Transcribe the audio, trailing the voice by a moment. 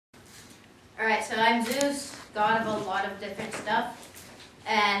Alright, so I'm Zeus, god of a lot of different stuff,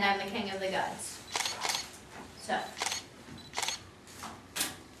 and I'm the king of the gods. So,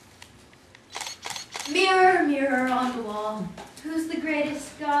 mirror, mirror on the wall, who's the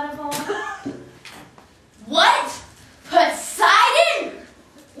greatest god of all? What? Poseidon?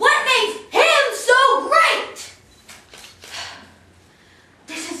 What makes him so great?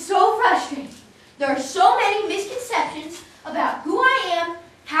 This is so frustrating. There are so many misconceptions about who I am,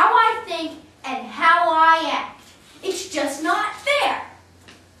 how I think, and how I act. It's just not fair.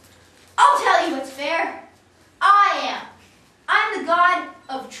 I'll tell you what's fair. I'm the god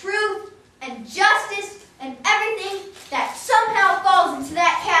of truth and justice and everything that somehow falls into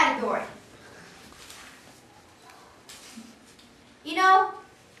that category. You know,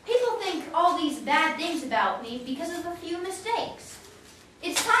 people think all these bad things about me because of a few mistakes.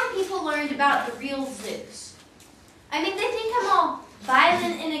 It's time people learned about the real Zeus. I mean, they think I'm all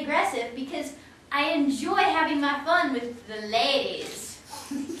violent and aggressive because I enjoy having my fun with the ladies.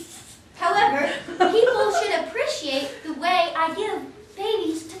 However, people should appreciate the way I give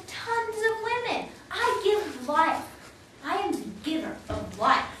babies to tons of women. I give life. I am the giver of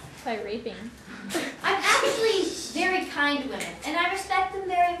life. By raping. I'm actually very kind to women, and I respect them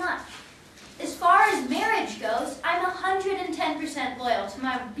very much. As far as marriage goes, I'm 110% loyal to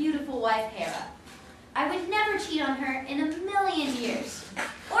my beautiful wife, Hera. I would never cheat on her in a million years,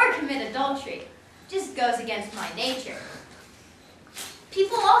 or commit adultery. Just goes against my nature.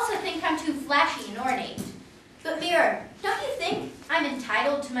 People also think I'm too flashy and ornate. But Mirror, don't you think I'm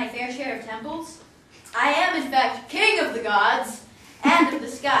entitled to my fair share of temples? I am, in fact, king of the gods and of the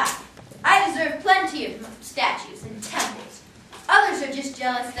sky. I deserve plenty of statues and temples. Others are just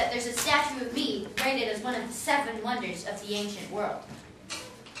jealous that there's a statue of me rated as one of the 7 wonders of the ancient world.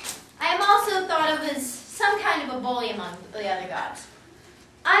 I am also thought of as some kind of a bully among the other gods.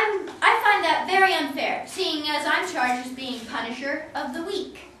 I find that very unfair, seeing as I'm charged as being punisher of the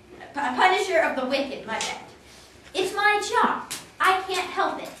weak. Punisher of the wicked, my bad. It's my job. I can't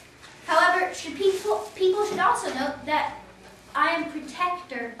help it. However, people should also note that I am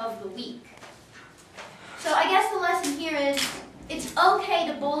protector of the weak. So I guess the lesson here is, it's okay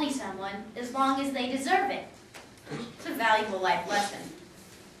to bully someone as long as they deserve it. It's a valuable life lesson.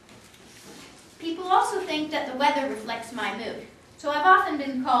 People also think that the weather reflects my mood, so I've often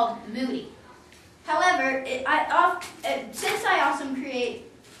been called moody. However,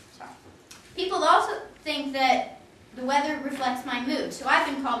 people also think that the weather reflects my mood, so I've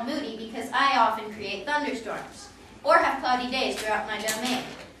been called moody because I often create thunderstorms, or have cloudy days throughout my domain.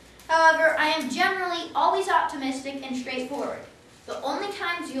 However, I am generally always optimistic and straightforward. The only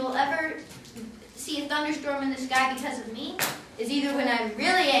times you'll ever see a thunderstorm in the sky because of me is either when I'm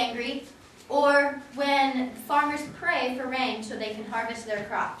really angry or when farmers pray for rain so they can harvest their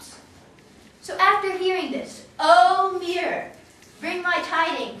crops. So after hearing this, oh mirror, bring my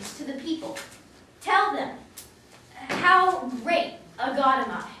tidings to the people. Tell them how great a god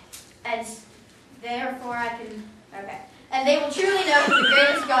am I, as therefore I can, okay. And they will truly know who the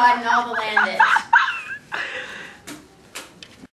greatest god in all the land is.